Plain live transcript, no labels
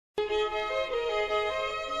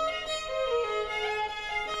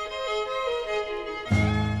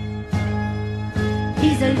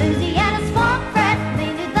Louisiana swamp rat,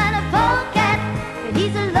 meaner than a polecat, but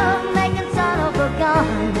he's a love-making son of a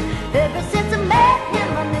gun. Ever since I met him,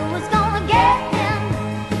 I knew I was gonna get him,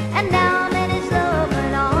 and now I'm in his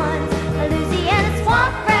loving arms. A Louisiana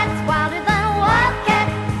swamp rat's wilder than a wildcat,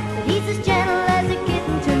 but he's as gentle as a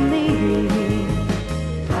kitten to me.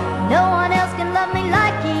 No one else can love me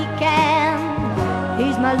like he can.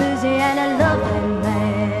 He's my Louisiana loving man.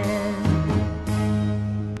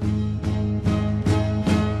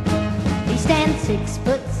 He stands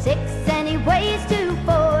 6'6" and he weighs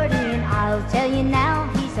 240, and I'll tell you now,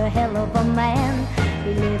 he's a hell of a man.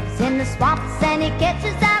 He lives in the swamps and he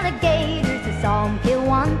catches alligators. I saw him kill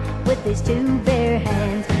one with his 2 bare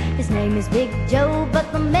hands. His name is Big Joe,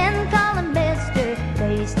 but the men call him Mister.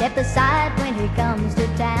 They step aside when he comes to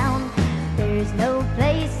town. There's no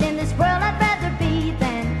place in this world I'd rather be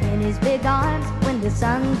than in his big arms when the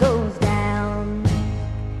sun goes down.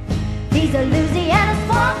 He's a Louisiana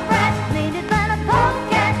swamp rat, meaner than a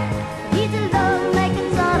polecat. He's a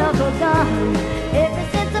love-making son of a gun. Ever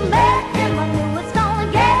since I met him, I knew I was gonna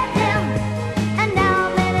get him, and now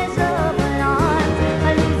I'm in his loving arms.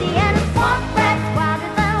 A Louisiana swamp rat's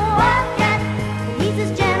wilder than a wildcat, but he's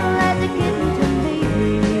as gentle as a kitten to me.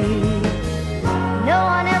 No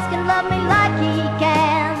one else can love me like he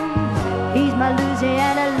can. He's my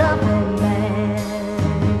Louisiana loving man.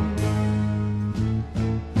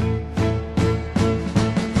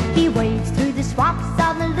 He wades through the swamps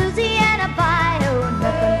of the Louisiana bayou.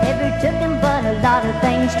 Nothing ever took him, but a lot of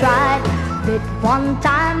things tried. Bit one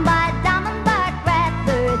time by a diamondback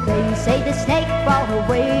rattler. They say the snake crawled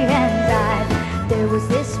away and died. There was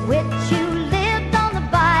this witch who lived on the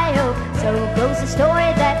bayou. So goes the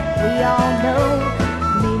story that we all know.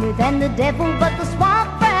 Meaner than the devil, but the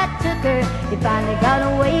swamp rat took her. He finally got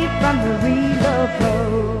away from the real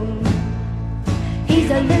road. He's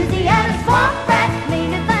a Louisiana swamp rat,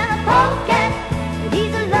 meaner than a polecat, but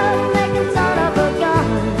he's a love-making son of a gun.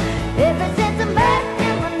 Ever since I met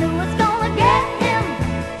him, I knew I was gonna get him,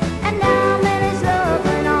 and now I'm in his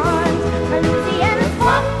loving arms. A Louisiana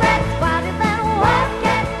swamp rat's wilder than a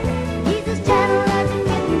wildcat, he's as gentle as a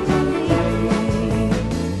kitten to me.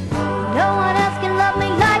 No one else can love me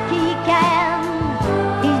like he can.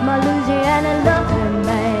 He's my Louisiana loving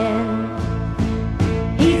man.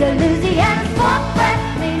 He's a Louisiana swamp rat.